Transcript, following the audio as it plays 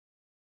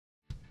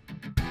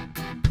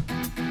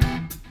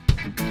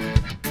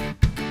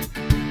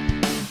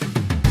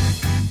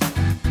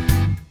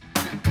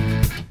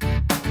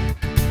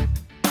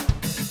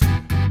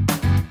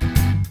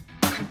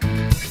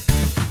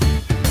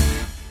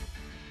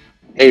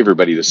Hey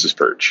everybody, this is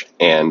Perch,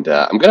 and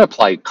I'm going to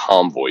apply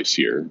calm voice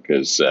here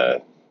because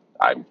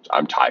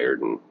I'm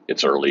tired and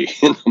it's early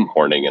in the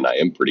morning, and I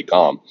am pretty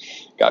calm.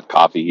 Got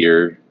coffee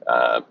here,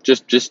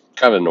 just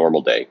kind of a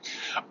normal day.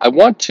 I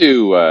want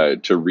to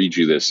read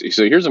you this.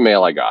 So here's a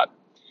mail I got,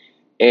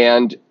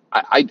 and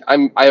I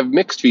have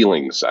mixed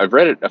feelings. I've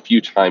read it a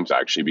few times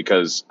actually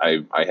because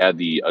I had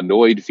the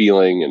annoyed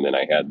feeling, and then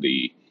I had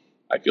the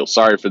I feel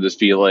sorry for this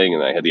feeling,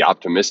 and I had the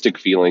optimistic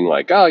feeling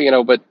like,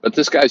 oh, but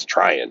this guy's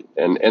trying,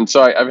 and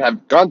so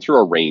I've gone through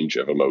a range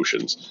of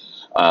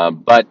emotions.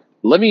 But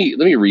let me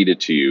read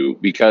it to you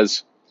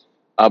because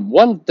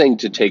one thing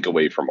to take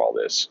away from all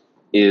this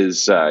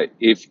is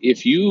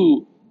if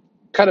you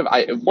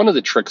one of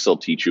the tricks they'll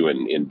teach you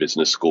in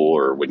business school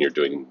or when you're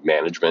doing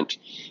management,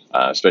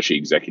 especially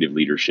executive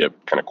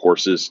leadership kind of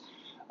courses,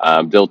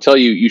 they'll tell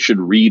you you should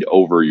read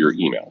over your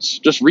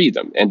emails. Just read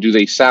them, and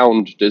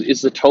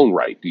is the tone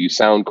right? Do you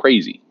sound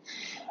crazy?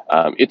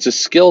 It's a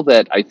skill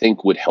that I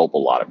think would help a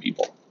lot of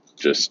people,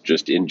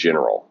 just in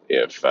general,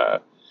 if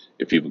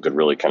people could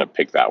really kind of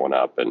pick that one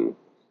up and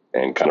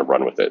kind of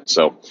run with it.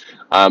 So,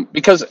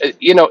 because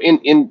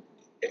in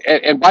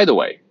and by the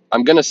way,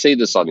 I'm going to say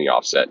this on the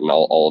offset, and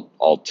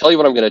I'll tell you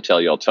what I'm going to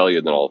tell you. I'll tell you,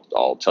 and then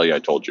I'll tell you I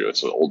told you.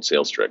 It's an old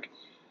sales trick.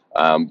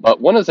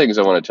 But one of the things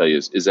I want to tell you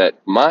is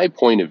that my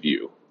point of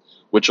view,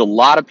 which a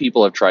lot of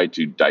people have tried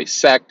to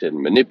dissect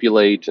and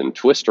manipulate and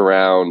twist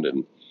around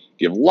and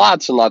give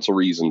lots and lots of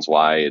reasons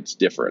why it's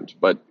different,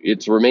 but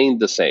it's remained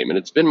the same. And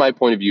it's been my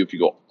point of view if you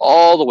go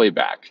all the way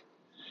back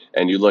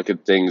and you look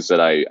at things that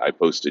I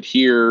posted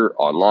here,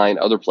 online,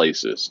 other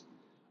places.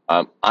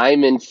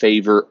 I'm in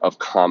favor of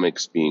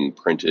comics being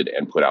printed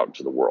and put out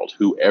into the world.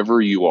 Whoever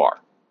you are,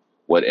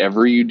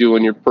 whatever you do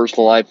in your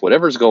personal life,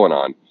 whatever's going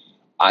on,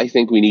 I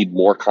think we need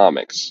more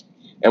comics.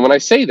 And when I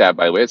say that,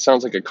 by the way, it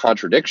sounds like a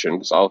contradiction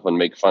because I often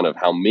make fun of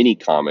how many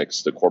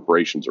comics the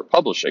corporations are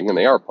publishing, and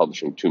they are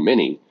publishing too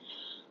many.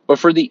 But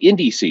for the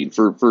indie scene,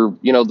 for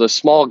the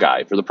small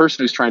guy, for the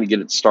person who's trying to get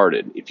it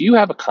started, if you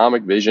have a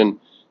comic vision,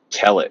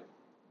 tell it.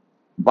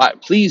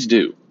 But please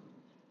do.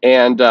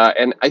 And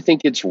I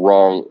think it's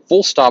wrong,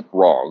 full stop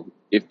wrong,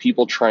 if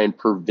people try and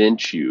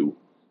prevent you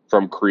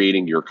from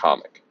creating your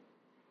comic.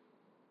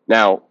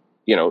 Now,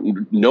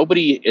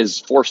 nobody is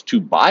forced to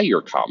buy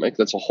your comic.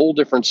 That's a whole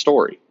different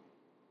story.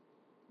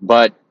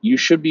 But you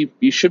should be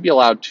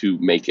allowed to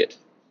make it.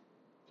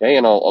 Okay,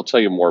 and I'll tell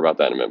you more about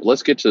that in a minute. But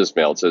let's get to this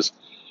mail. It says,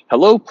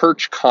 "Hello,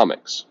 Perch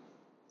Comics."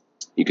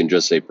 You can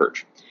just say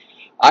Perch.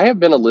 "I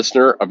have been a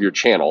listener of your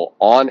channel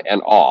on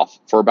and off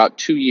for about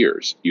 2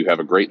 years. You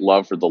have a great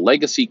love for the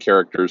legacy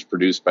characters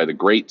produced by the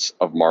greats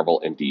of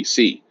Marvel and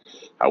DC.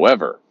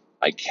 However,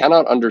 I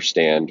cannot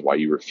understand why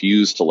you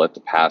refuse to let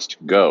the past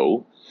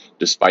go,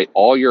 despite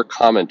all your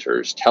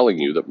commenters telling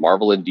you that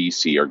Marvel and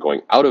DC are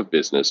going out of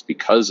business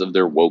because of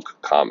their woke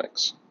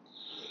comics.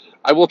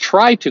 I will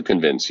try to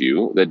convince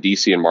you that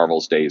DC and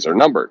Marvel's days are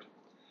numbered.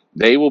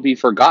 They will be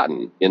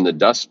forgotten in the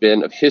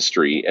dustbin of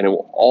history, and it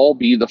will all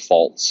be the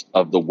faults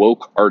of the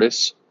woke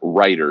artists,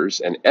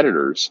 writers, and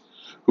editors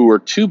who are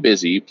too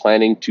busy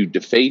planning to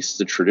deface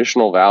the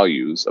traditional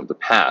values of the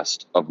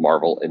past of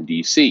Marvel and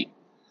DC.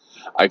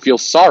 I feel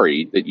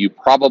sorry that you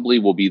probably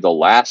will be the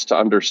last to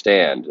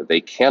understand that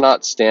they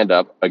cannot stand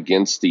up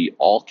against the,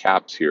 all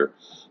caps here,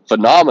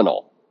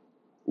 phenomenal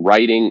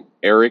writing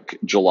Eric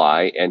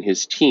July and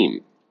his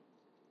team.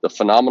 The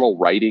phenomenal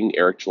writing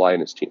Eric July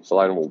and his team.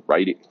 Phenomenal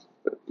writing.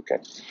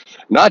 Okay.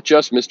 Not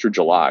just Mr.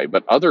 July,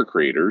 but other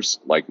creators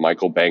like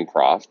Michael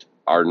Bancroft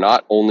are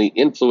not only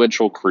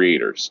influential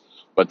creators,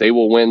 but they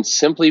will win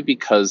simply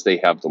because they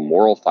have the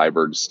moral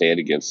fiber to stand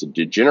against the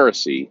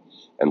degeneracy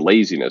and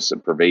laziness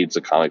that pervades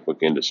the comic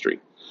book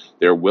industry.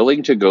 They're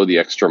willing to go the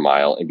extra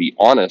mile and be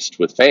honest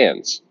with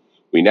fans.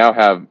 We now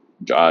have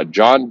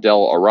John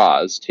Del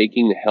Arraz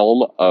taking the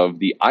helm of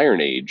the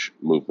Iron Age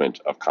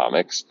movement of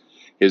comics.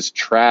 I'm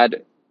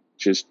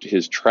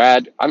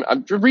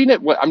reading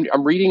it.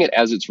 I'm reading it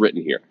as it's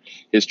written here.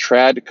 His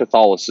trad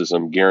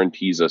Catholicism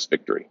guarantees us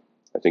victory.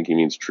 I think he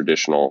means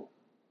traditional.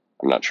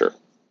 I'm not sure.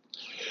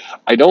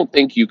 I don't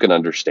think you can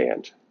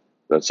understand.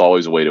 That's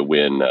always a way to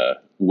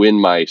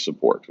win my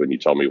support when you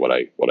tell me what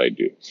I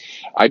do.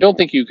 I don't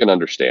think you can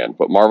understand,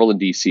 but Marvel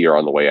and DC are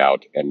on the way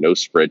out, and no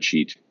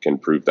spreadsheet can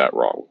prove that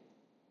wrong.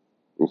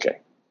 Okay.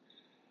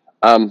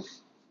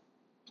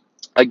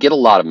 I get a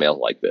lot of mail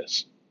like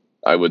this.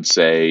 I would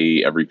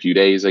say every few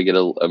days I get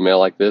a mail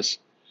like this,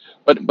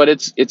 but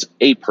it's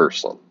a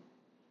person,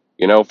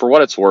 for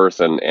what it's worth,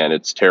 and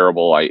it's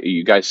terrible.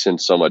 You guys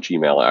send so much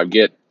email. I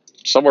get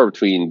somewhere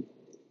between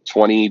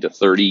 20 to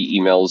 30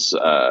 emails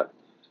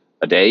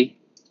a day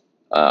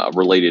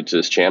related to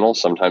this channel,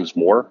 sometimes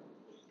more.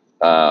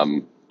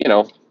 One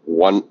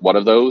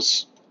of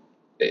those,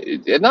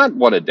 not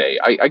one a day.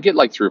 I get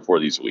like 3 or 4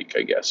 of these a week,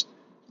 I guess.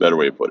 Better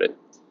way to put it.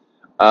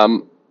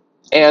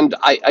 And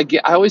I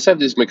always have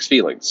these mixed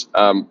feelings.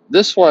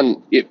 This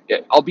one,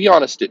 I'll be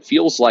honest, it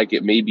feels like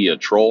it may be a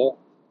troll.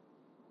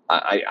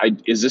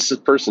 Is this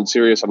person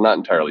serious? I'm not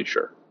entirely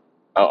sure.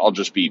 I'll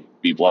just be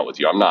blunt with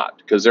you. I'm not,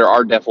 because there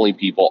are definitely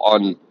people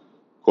on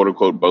quote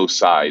unquote both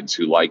sides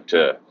who like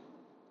to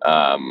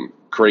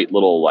create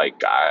little,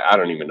 like, I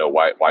don't even know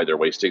why they're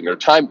wasting their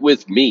time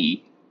with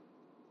me.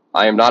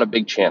 I am not a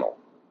big channel.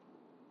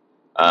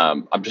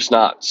 I'm just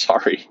not.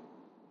 Sorry.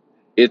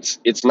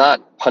 It's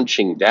not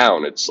punching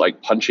down. It's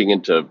like punching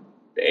into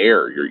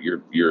air.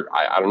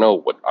 I don't know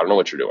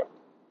what you're doing.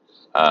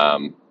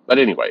 But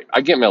anyway,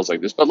 I get mails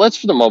like this. But let's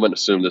for the moment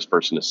assume this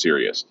person is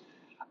serious.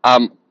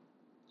 Um,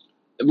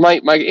 my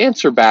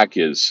answer back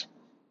is,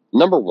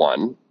 number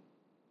one,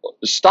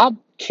 stop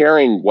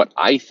caring what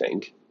I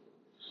think.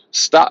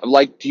 Stop.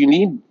 Like,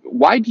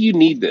 why do you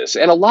need this?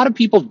 And a lot of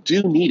people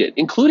do need it,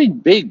 including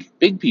big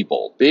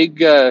people, big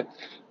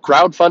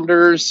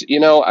crowdfunders.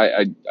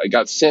 I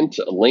got sent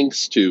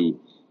links to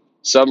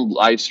some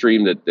live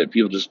stream that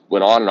people just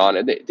went on,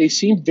 and they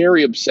seem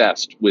very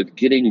obsessed with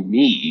getting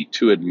me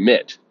to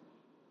admit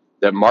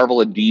that Marvel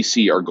and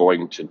DC are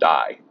going to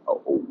die.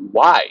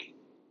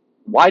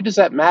 Why does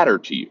that matter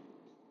to you?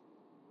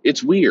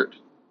 It's weird.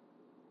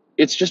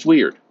 It's just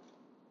weird.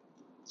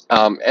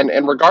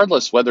 And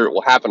regardless whether it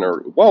will happen or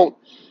it won't,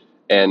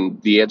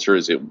 and the answer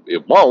is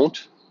it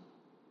won't,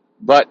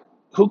 but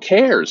who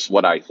cares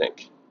what I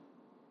think?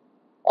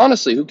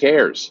 Honestly, who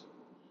cares?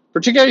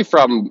 Particularly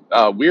from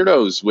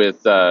weirdos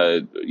with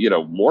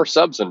more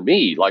subs than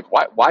me. Like,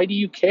 why do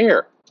you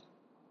care?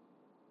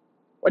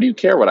 Why do you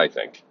care what I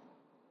think?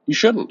 You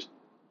shouldn't.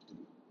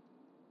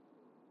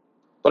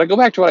 But I go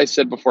back to what I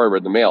said before I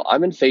read the mail.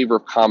 I'm in favor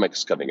of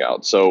comics coming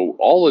out. So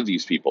all of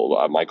these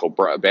people, Michael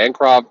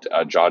Bancroft,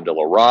 John De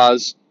La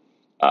Rose,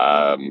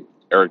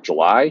 Eric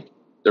July,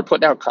 they're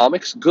putting out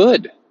comics.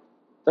 Good.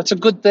 That's a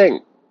good thing.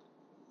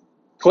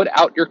 Put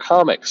out your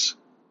comics.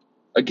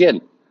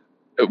 Again,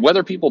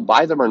 whether people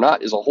buy them or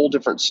not is a whole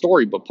different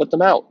story, but put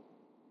them out.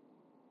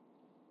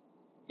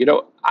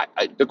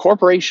 The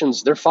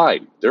corporations, they're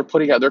fine. They're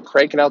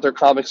cranking out their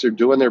comics. They're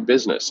doing their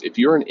business. If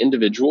you're an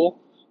individual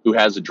who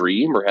has a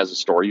dream or has a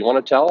story you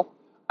want to tell,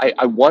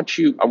 I want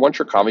your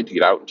comic to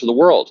get out into the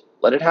world.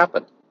 Let it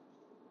happen.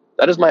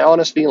 That is my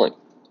honest feeling.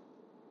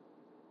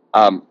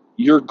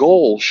 Your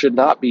goal should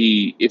not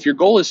be, if your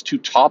goal is to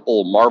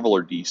topple Marvel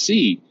or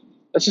DC,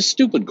 that's a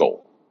stupid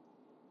goal.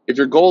 If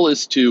your goal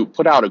is to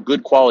put out a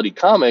good quality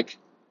comic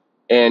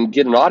and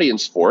get an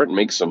audience for it and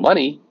make some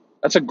money,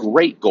 that's a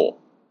great goal.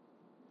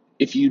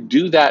 If you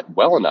do that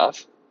well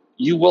enough,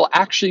 you will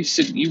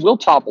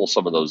topple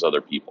some of those other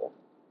people.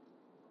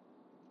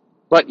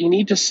 But you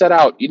need to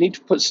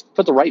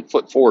put the right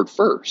foot forward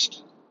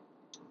first.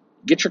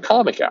 Get your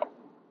comic out.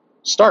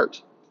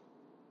 Start.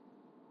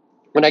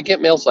 When I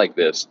get mails like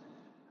this,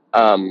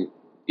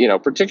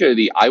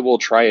 particularly I will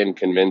try and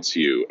convince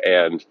you,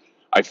 and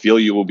I feel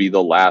you will be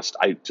the last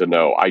to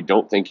know. I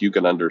don't think you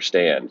can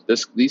understand.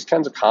 These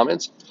kinds of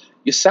comments,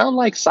 you sound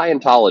like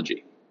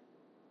Scientology.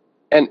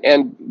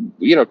 And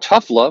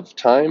tough love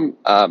time.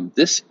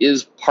 This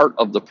is part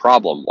of the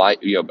problem. Why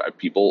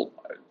people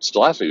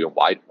still ask me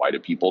why do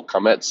people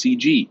come at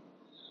CG?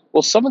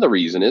 Well, some of the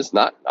reason is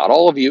not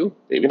all of you,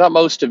 maybe not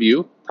most of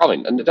you,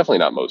 definitely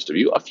not most of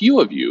you. A few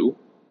of you,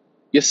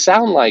 you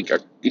sound like you.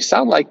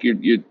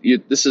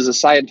 This is a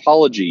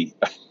Scientology.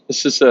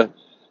 This is a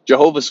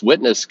Jehovah's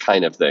Witness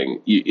kind of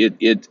thing. It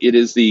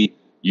is the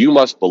you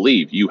must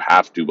believe. You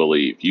have to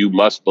believe. You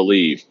must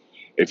believe.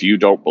 If you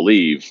don't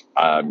believe,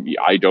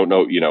 I don't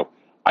know,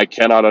 I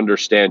cannot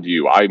understand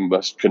you. I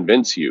must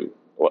convince you.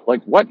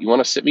 Like what? You want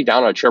to sit me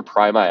down on a chair,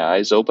 pry my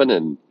eyes open,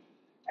 and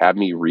have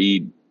me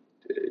read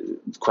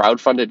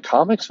crowdfunded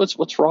comics?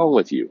 What's wrong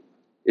with you?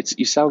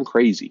 You sound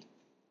crazy.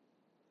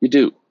 You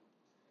do.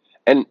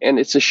 And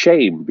it's a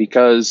shame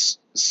because,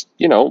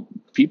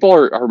 people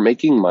are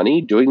making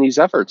money doing these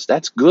efforts.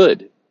 That's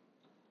good.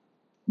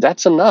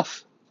 That's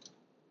enough.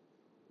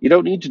 You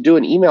don't need to do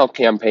an email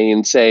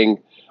campaign saying,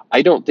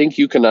 I don't think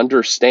you can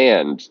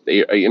understand.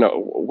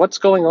 What's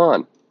going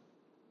on?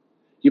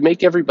 You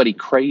make everybody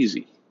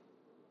crazy.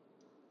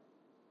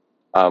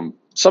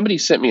 Somebody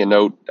sent me a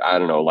note, I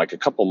don't know, like a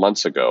couple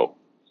months ago,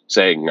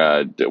 saying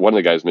one of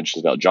the guys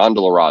mentioned about John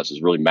De La Rose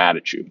is really mad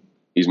at you.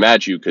 He's mad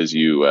at you because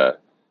you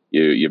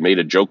made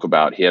a joke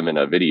about him in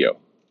a video.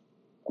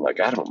 I'm like,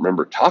 I don't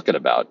remember talking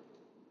about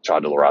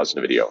John De La Rose in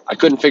a video. I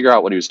couldn't figure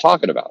out what he was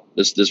talking about.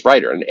 This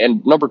writer,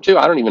 and number two,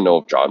 I don't even know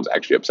if John's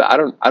actually upset. I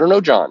don't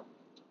know John.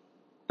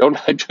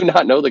 I do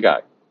not know the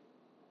guy.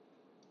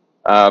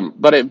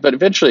 But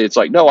eventually it's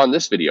like, no, on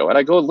this video, and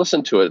I go and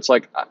listen to it. It's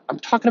like, I'm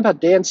talking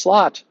about Dan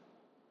Slott.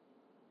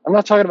 I'm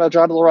not talking about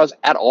John De La Rose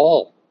at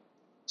all.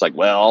 It's like,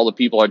 well, all the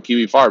people on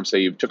Kiwi Farm say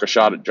you took a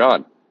shot at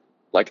John.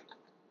 Like,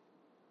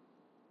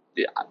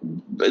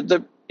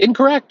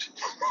 incorrect.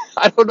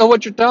 I don't know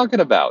what you're talking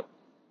about.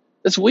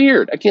 That's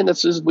weird. Again,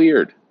 this is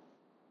weird.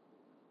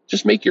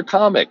 Just make your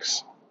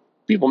comics.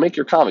 People, make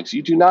your comics.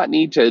 You do not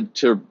need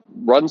to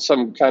run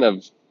some kind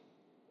of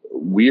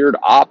weird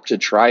op to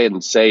try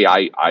and say,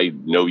 I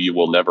know you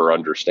will never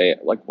understand.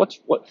 Like, what?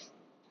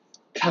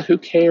 God, who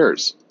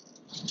cares?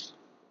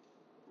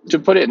 To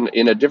put it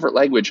in a different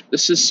language,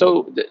 this is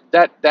so,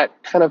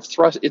 that kind of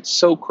thrust, it's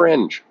so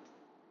cringe.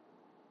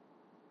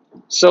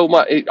 So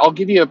I'll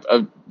give you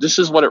this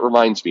is what it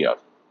reminds me of.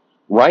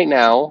 Right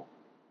now,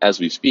 as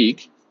we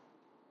speak,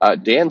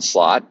 Dan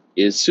Slott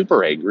is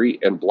super angry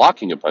and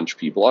blocking a bunch of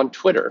people on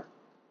Twitter.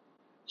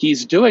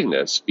 He's doing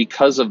this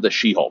because of the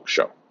She-Hulk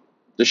show.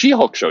 The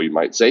She-Hulk show, you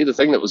might say, the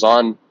thing that was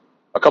on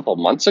a couple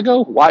months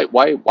ago. Why?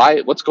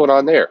 What's going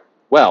on there?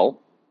 Well,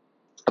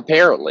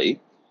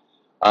 apparently,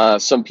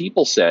 some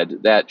people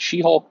said that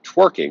She-Hulk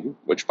twerking,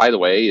 which, by the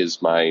way,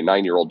 is my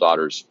 9-year-old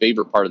daughter's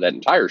favorite part of that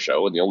entire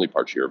show and the only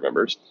part she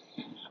remembers,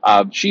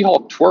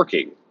 She-Hulk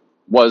twerking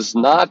was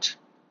not,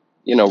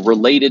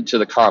 related to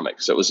the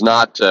comics. It was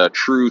not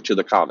true to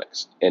the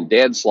comics. And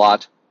Dan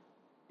Slott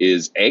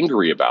is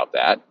angry about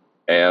that.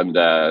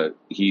 And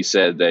he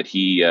said that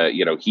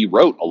he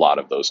wrote a lot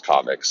of those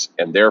comics,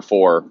 and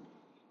therefore,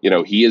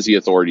 he is the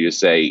authority to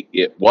say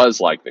it was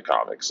like the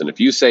comics. And if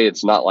you say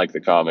it's not like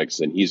the comics,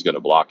 then he's going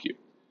to block you.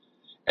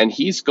 And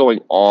he's going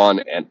on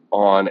and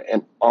on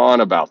and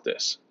on about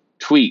this,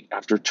 tweet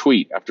after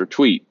tweet after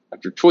tweet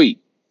after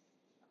tweet,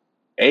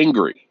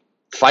 angry,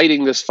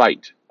 fighting this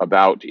fight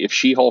about if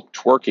She-Hulk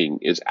twerking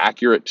is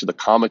accurate to the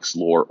comics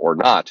lore or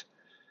not,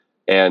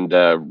 and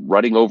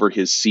running over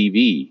his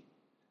CV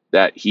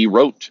that he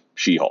wrote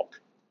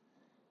She-Hulk.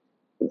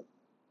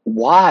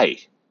 Why?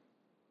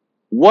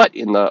 What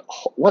in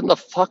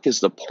the fuck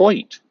is the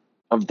point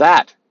of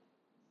that?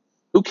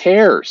 Who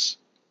cares?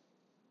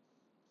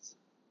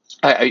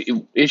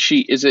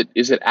 Is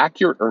it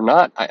accurate or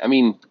not? I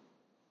mean,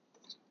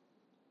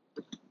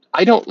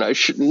 I don't know.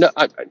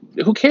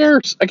 Who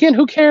cares? Again,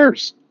 who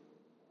cares?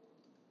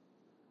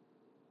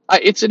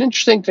 It's an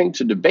interesting thing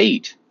to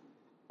debate,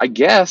 I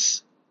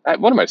guess.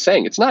 What am I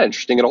saying? It's not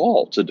interesting at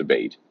all to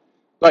debate.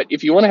 But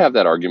if you want to have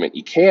that argument,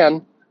 you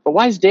can. But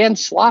why is Dan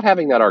Slott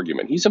having that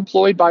argument? He's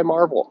employed by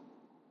Marvel.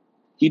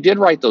 He did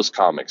write those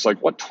comics,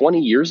 20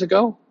 years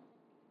ago?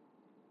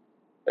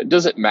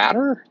 Does it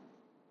matter?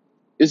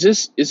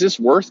 Is this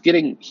worth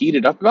getting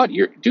heated up about?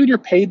 You're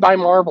paid by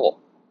Marvel.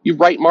 You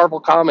write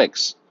Marvel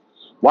comics.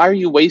 Why are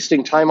you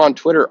wasting time on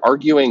Twitter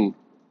arguing,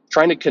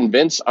 trying to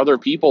convince other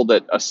people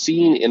that a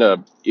scene in a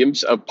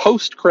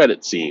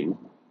post-credit scene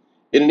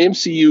in an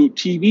MCU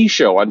TV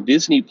show on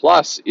Disney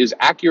Plus is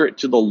accurate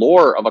to the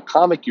lore of a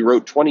comic you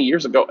wrote 20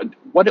 years ago?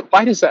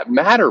 Why does that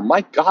matter?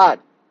 My God.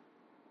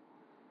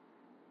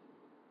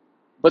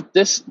 But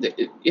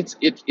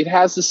it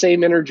has the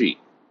same energy.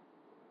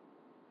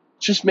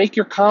 Just make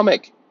your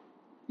comic.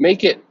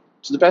 Make it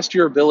to the best of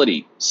your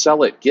ability.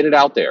 Sell it. Get it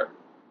out there.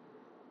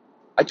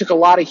 I took a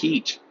lot of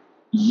heat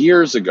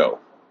years ago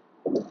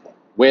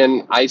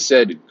when I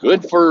said,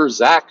 good for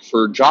Zach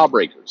for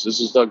Jawbreakers. This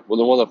is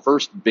one of the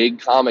first big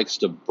comics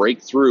to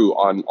break through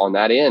on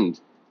that end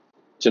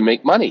to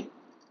make money.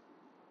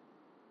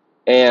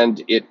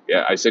 And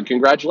I said,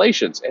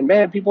 congratulations. And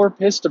man, people were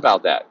pissed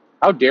about that.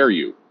 How dare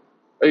you?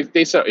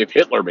 They said, if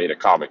Hitler made a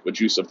comic, would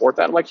you support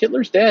that? I'm like,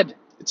 Hitler's dead.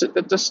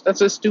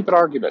 That's a stupid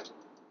argument.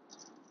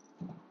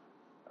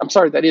 I'm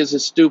sorry, that is a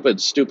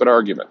stupid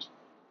argument.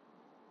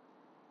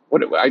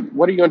 What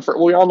are you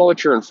inferring? We all know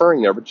what you're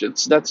inferring there, but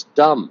that's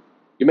dumb.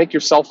 You make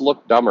yourself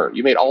look dumber.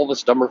 You made all of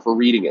us dumber for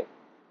reading it.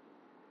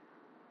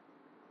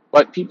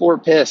 But people were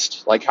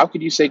pissed. How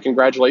could you say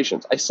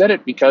congratulations? I said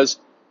it because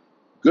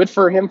good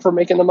for him for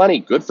making the money.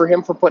 Good for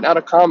him for putting out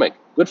a comic.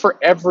 Good for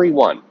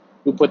everyone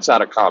who puts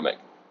out a comic,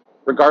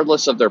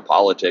 regardless of their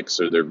politics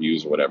or their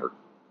views or whatever.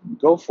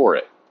 Go for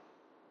it.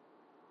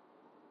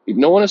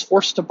 No one is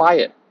forced to buy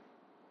it.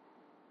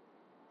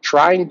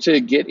 Trying to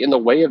get in the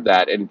way of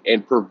that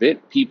and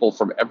prevent people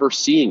from ever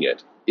seeing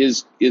it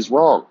is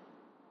wrong.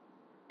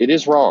 It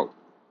is wrong.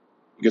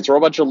 You can throw a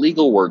bunch of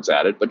legal words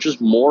at it, but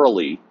just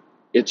morally,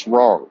 it's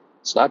wrong.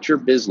 It's not your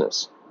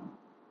business.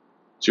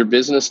 It's your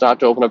business not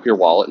to open up your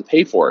wallet and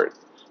pay for it.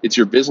 It's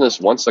your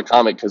business once the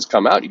comic has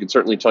come out. You can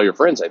certainly tell your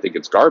friends, I think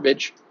it's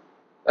garbage.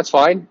 That's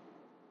fine.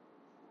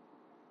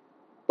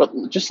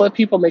 But just let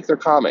people make their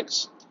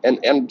comics.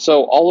 And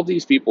so all of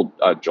these people,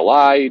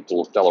 July,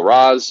 Della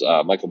Raz,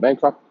 Michael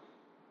Bancroft,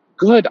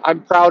 good.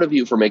 I'm proud of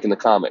you for making the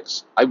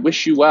comics. I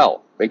wish you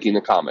well making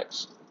the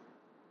comics.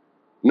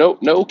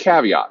 No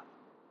caveat.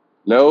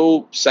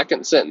 No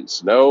second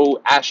sentence. No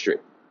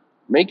asterisk.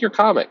 Make your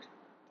comic.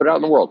 Put it out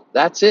in the world.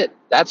 That's it.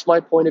 That's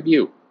my point of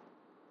view.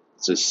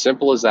 It's as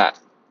simple as that.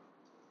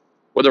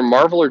 Whether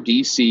Marvel or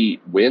DC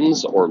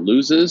wins or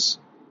loses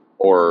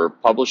or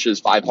publishes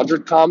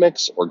 500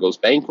 comics or goes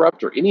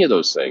bankrupt or any of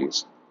those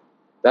things,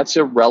 that's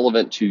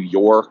irrelevant to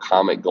your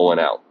comic going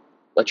out.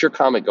 Let your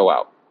comic go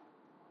out.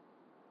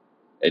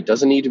 It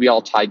doesn't need to be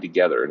all tied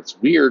together. And it's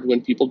weird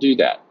when people do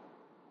that.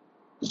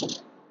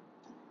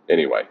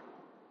 Anyway,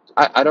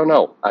 I don't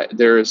know. I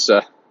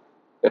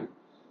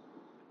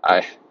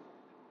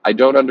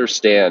don't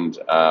understand.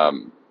 I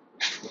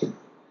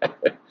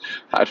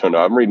don't know.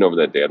 I'm reading over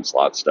that Dan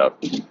Slott stuff.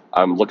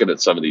 I'm looking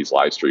at some of these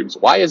live streams.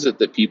 Why is it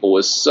that people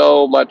with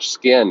so much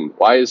skin,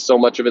 why is so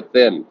much of it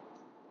thin?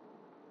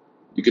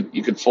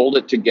 You could fold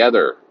it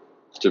together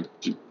to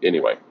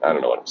anyway, I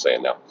don't know what I'm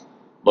saying now.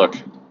 Look,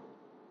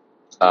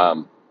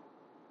 I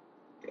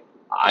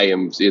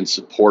am in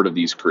support of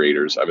these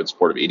creators. I'm in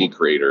support of any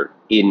creator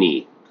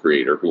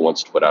who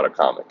wants to put out a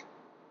comic.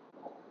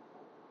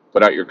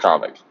 put out your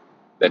comic.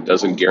 That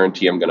doesn't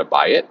guarantee I'm going to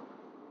buy it.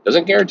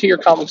 Doesn't guarantee your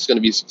comic's going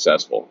to be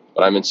successful,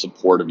 but I'm in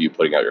support of you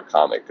putting out your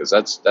comic because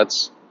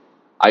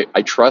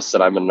I trust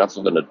that I'm enough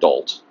of an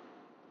adult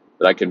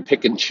that I can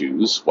pick and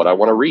choose what I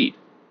want to read.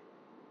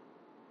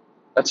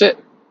 That's it.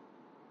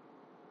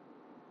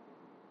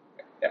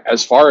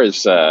 As far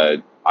as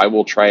I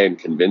will try and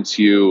convince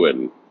you,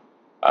 and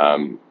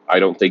I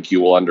don't think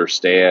you will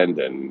understand,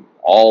 and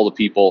all the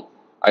people,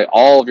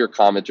 all of your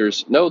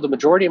commenters, no, the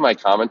majority of my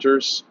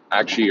commenters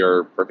actually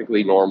are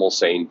perfectly normal,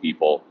 sane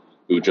people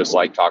who just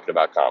like talking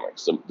about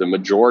comics. The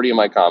majority of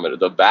my commenters,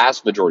 the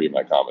vast majority of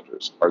my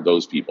commenters are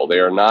those people. They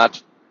are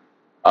not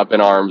up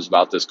in arms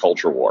about this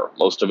culture war.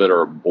 Most of it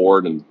are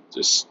bored and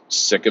just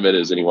sick of it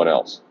as anyone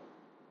else.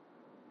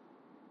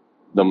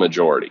 The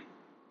majority.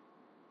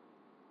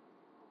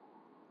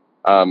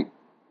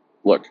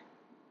 Look,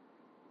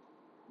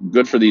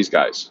 good for these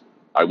guys.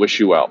 I wish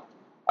you well.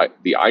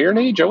 The Iron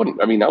Age, I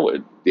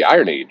would. The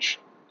Iron Age,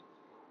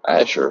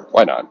 sure,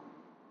 why not?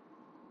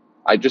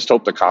 I just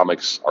hope the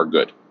comics are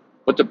good.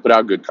 Put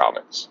out good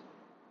comics.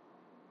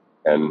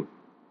 And,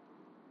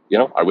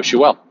 I wish you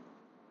well.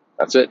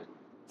 That's it.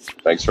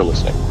 Thanks for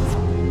listening.